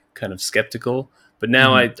like kind of skeptical. But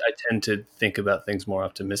now I tend to think about things more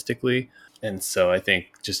optimistically. And so I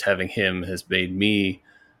think just having him has made me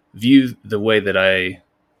view the way that I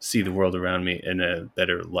see the world around me in a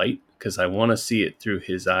better light, because I want to see it through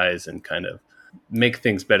his eyes and kind of make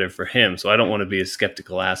things better for him. So I don't want to be a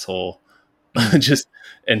skeptical asshole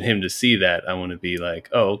and him to see that. I want to be like,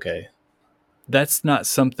 oh, okay. That's not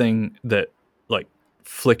something that like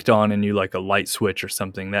flicked on in you like a light switch or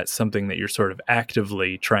something. That's something that you're sort of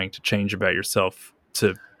actively trying to change about yourself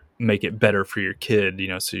to make it better for your kid,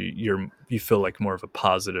 so you feel like more of a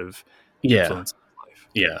positive influence in life.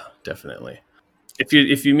 Yeah, definitely.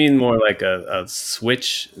 If you mean more like a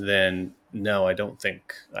switch, then no, I don't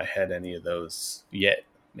think I had any of those yet.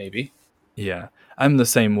 Maybe. Yeah, I'm the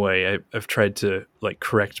same way. I've tried to like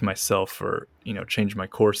correct myself or change my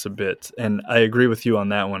course a bit, and I agree with you on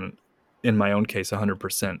that one. In my own case,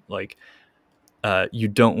 100%. Like, you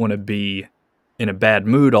don't want to be in a bad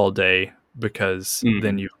mood all day, because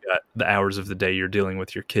then you've got the hours of the day you're dealing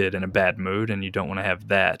with your kid in a bad mood, and you don't want to have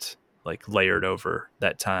that like layered over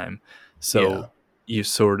that time. So you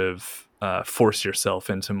sort of force yourself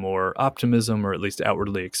into more optimism, or at least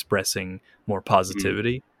outwardly expressing more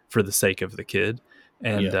positivity for the sake of the kid.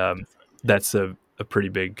 And that's a pretty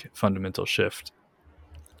big fundamental shift.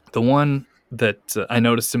 The one that I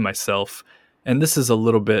noticed in myself, and this is a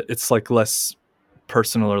little bit, it's like less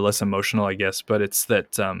personal or less emotional, I guess, but it's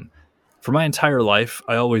that for my entire life,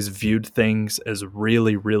 I always viewed things as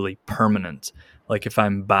really, really permanent. Like if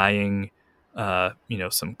I'm buying,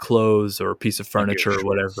 some clothes or a piece of furniture or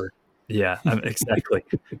whatever. Yeah, exactly.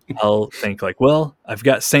 I'll think like, well, I've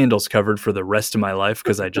got sandals covered for the rest of my life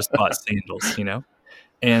because I just bought sandals,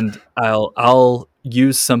 and I'll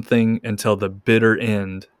use something until the bitter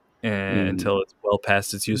end, and until it's well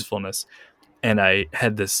past its usefulness. And I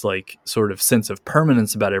had this like sort of sense of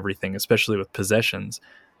permanence about everything, especially with possessions.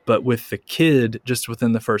 But with the kid, just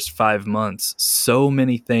within the first 5 months, so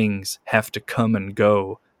many things have to come and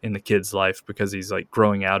go in the kid's life because he's like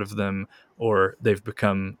growing out of them, or they've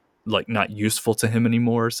become like not useful to him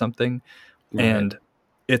anymore or something. Right. And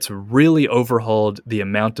it's really overhauled the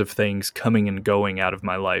amount of things coming and going out of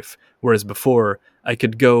my life. Whereas before I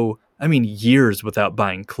could go, years without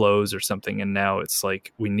buying clothes or something. And now it's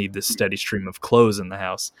like, we need this steady stream of clothes in the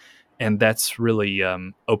house. And that's really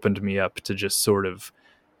opened me up to just sort of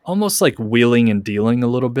almost like wheeling and dealing a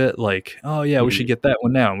little bit, like, oh yeah, we should get that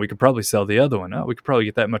one now, and we could probably sell the other one. Oh, we could probably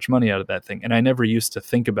get that much money out of that thing. And I never used to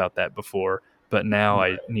think about that before, but now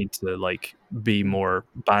I need to like be more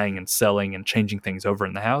buying and selling and changing things over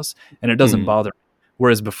in the house, and it doesn't bother me.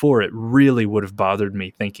 Whereas before, it really would have bothered me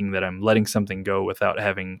thinking that I'm letting something go without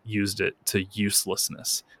having used it to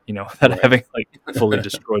uselessness, without having like fully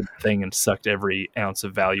destroyed the thing and sucked every ounce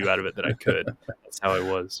of value out of it that I could. That's how I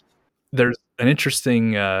was. There's an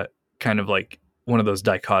interesting kind of like one of those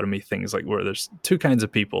dichotomy things, like where there's two kinds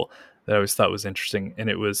of people that I always thought was interesting. And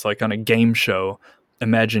it was like on a game show,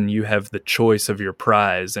 imagine you have the choice of your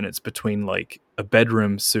prize, and it's between like a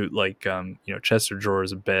bedroom suit, like, chest of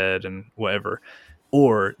drawers, a bed and whatever,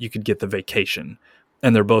 or you could get the vacation.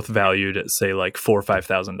 and they're both valued at, say, like $4,000 or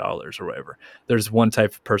 $5,000 or whatever. There's one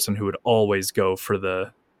type of person who would always go for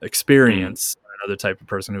the experience, another type of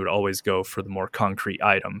person who would always go for the more concrete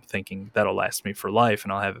item, thinking that'll last me for life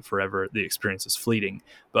and I'll have it forever. The experience is fleeting.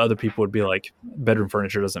 But other people would be like, bedroom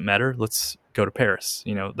furniture doesn't matter. Let's go to Paris.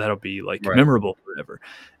 You know, that'll be like memorable forever.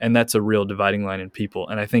 And that's a real dividing line in people.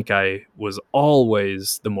 And I think I was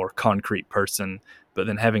always the more concrete person, but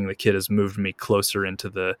then having the kid has moved me closer into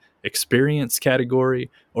the experience category,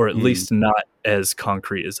 or at least not as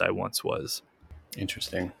concrete as I once was.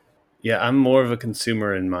 Interesting. Yeah, I'm more of a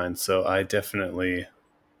consumer in mind, so I definitely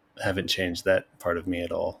haven't changed that part of me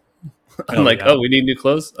at all. I'm we need new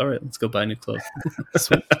clothes? All right, let's go buy new clothes.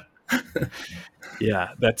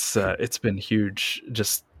 Yeah, that's it's been huge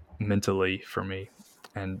just mentally for me,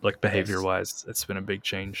 and like behavior-wise, it's been a big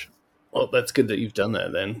change. Well, that's good that you've done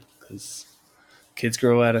that then, because kids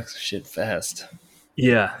grow out of shit fast.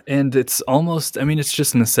 Yeah, and it's almost, I mean, it's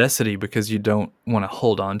just necessity, because you don't want to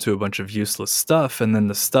hold on to a bunch of useless stuff, and then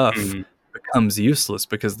the stuff becomes useless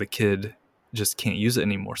because the kid just can't use it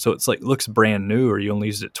anymore. So it's like, looks brand new, or you only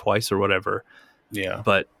used it twice or whatever. Yeah.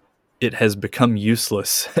 But it has become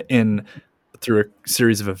useless through a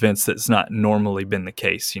series of events that's not normally been the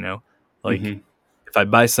case, you know? Like, if I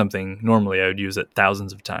buy something, normally I would use it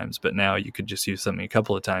thousands of times, but now you could just use something a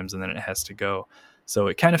couple of times and then it has to go. So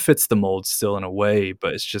it kind of fits the mold still in a way,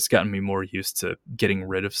 but it's just gotten me more used to getting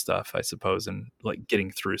rid of stuff, I suppose, and like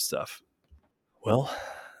getting through stuff. Well,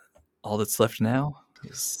 all that's left now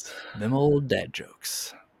is them old dad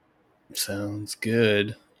jokes. Sounds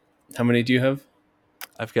good. How many do you have?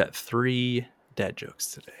 I've got 3 dad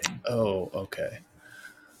jokes today. Oh, okay.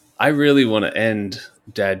 I really want to end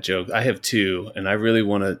dad joke. I have 2, and I really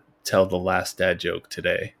want to tell the last dad joke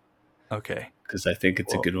today. Okay. Because I think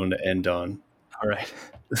it's a good one to end on. All right.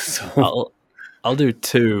 So I'll do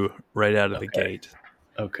 2 right out of the gate.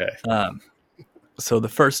 Okay. So the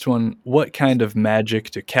first one, what kind of magic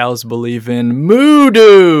do cows believe in?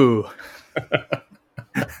 Moodoo!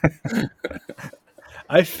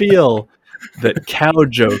 I feel that cow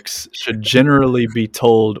jokes should generally be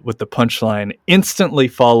told with the punchline instantly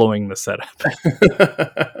following the setup.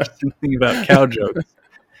 Something about cow jokes.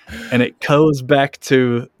 And it goes back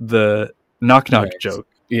to the knock-knock joke.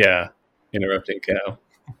 Yeah. Interrupting cow.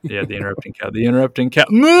 Yeah, the interrupting cow. The interrupting cow.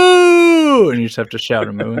 Moo! And you just have to shout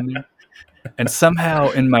a moo in there. And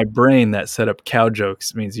somehow in my brain, that set up cow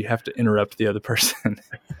jokes means you have to interrupt the other person.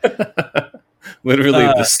 Literally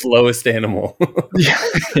the slowest animal.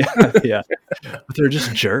 Yeah. But they're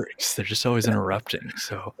just jerks. They're just always interrupting.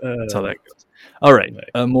 So that's how that goes. All right.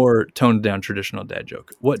 A more toned down traditional dad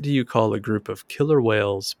joke. What do you call a group of killer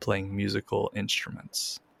whales playing musical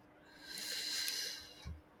instruments?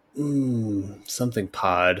 Something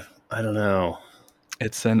pod. I don't know.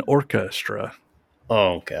 It's an orchestra.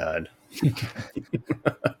 Oh, God.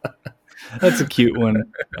 That's a cute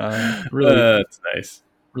one. Really, that's nice.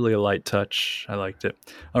 Really a light touch. I liked it.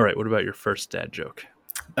 All right, what about your first dad joke?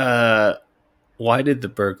 Why did the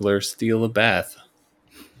burglar steal a bath?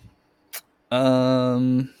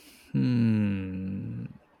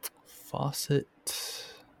 Faucet,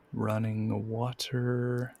 running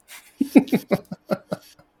water,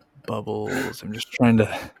 bubbles. I'm just trying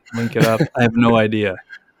to link it up. I have no idea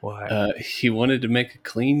why. He wanted to make a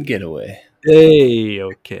clean getaway. Hey,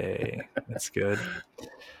 okay. That's good.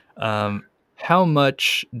 How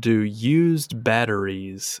much do used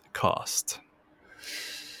batteries cost?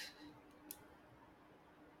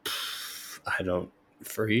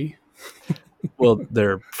 Free? Well,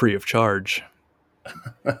 they're free of charge.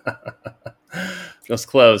 Just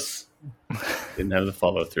close. Didn't have the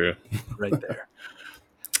follow through. Right there.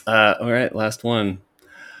 All right, last one.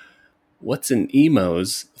 What's an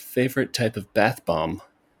emo's favorite type of bath bomb?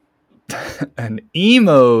 An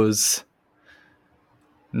emo's,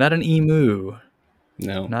 not an emu.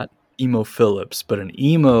 No. Not Emo Phillips, but an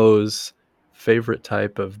emo's favorite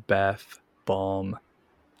type of bath bomb.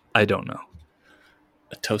 I don't know.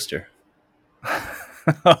 A toaster.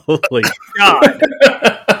 Holy God.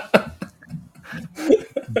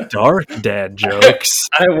 Dark dad jokes.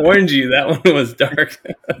 I warned you, that one was dark.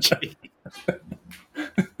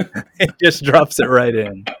 It just drops it right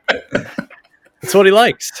in. It's what he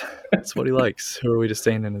likes. It's what he likes. Who are we to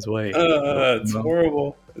stand in his way? It's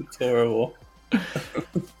horrible. It's horrible.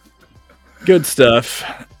 Good stuff.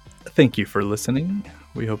 Thank you for listening.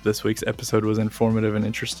 We hope this week's episode was informative and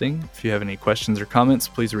interesting. If you have any questions or comments,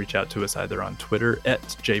 please reach out to us either on Twitter at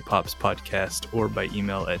jpopspodcast or by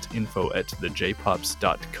email at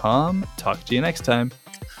info@thejpops.com. Talk to you next time.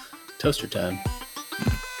 Toaster time.